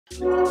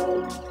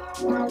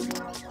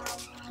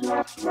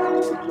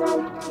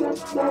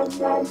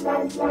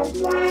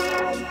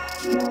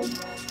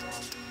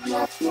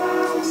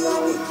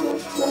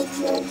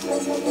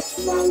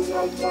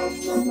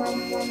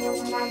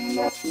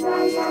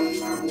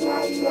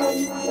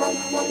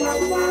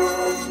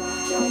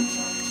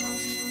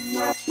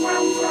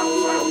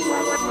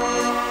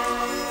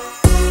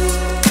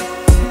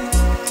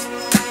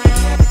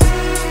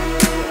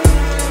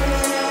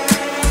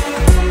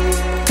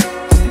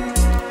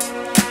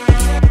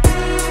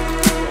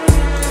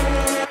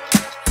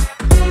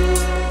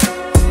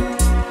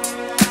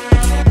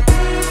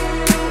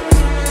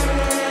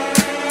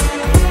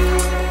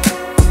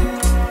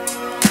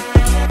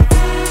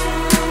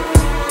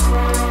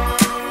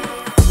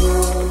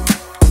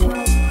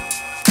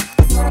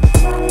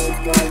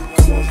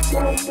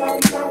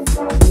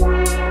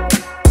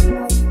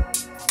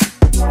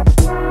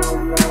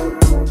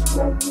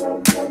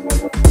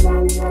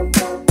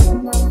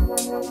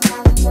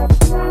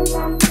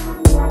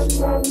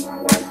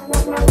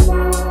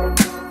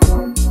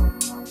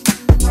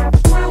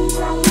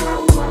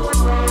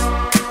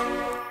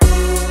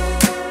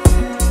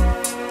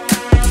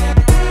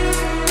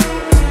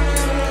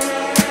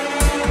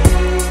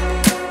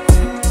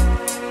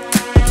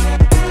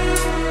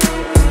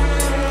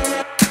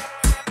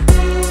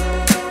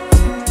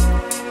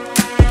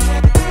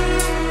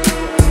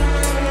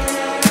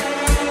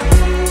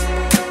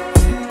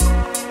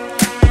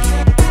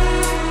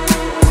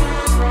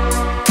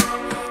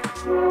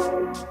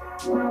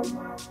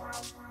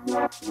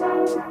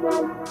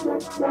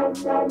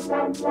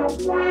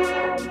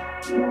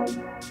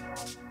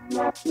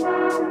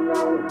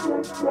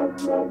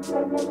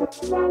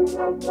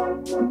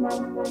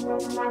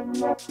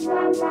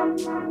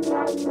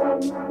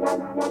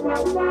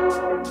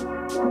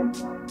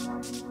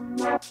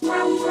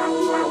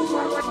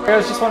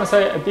Guys, just want to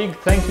say a big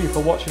thank you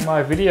for watching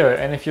my video,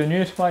 and if you're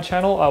new to my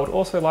channel, I would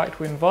also like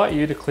to invite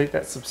you to click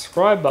that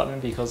subscribe button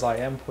because I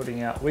am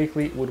putting out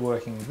weekly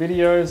woodworking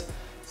videos,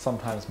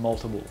 sometimes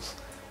multiples.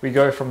 We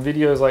go from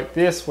videos like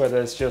this where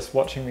there's just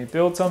watching me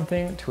build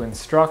something to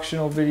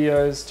instructional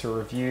videos to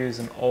reviews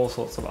and all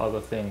sorts of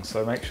other things.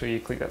 So make sure you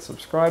click that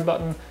subscribe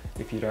button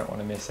if you don't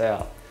want to miss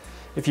out.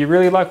 If you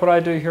really like what I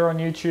do here on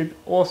YouTube,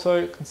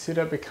 also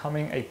consider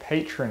becoming a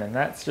patron, and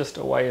that's just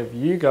a way of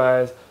you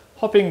guys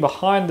hopping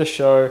behind the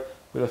show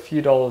with a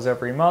few dollars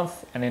every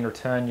month, and in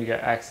return you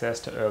get access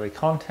to early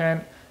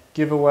content,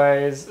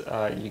 giveaways,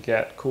 you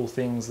get cool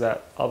things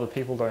that other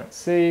people don't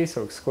see,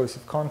 so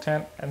exclusive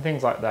content and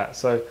things like that.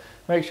 So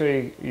make sure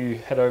you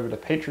head over to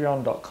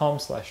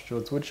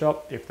patreon.com/JWS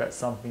if that's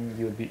something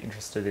you would be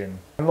interested in.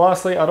 And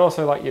lastly, I'd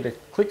also like you to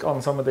click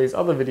on some of these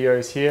other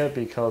videos here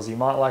because you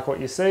might like what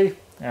you see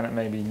and it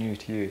may be new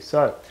to you.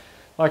 So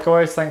like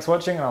always, thanks for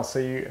watching, and I'll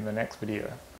see you in the next video.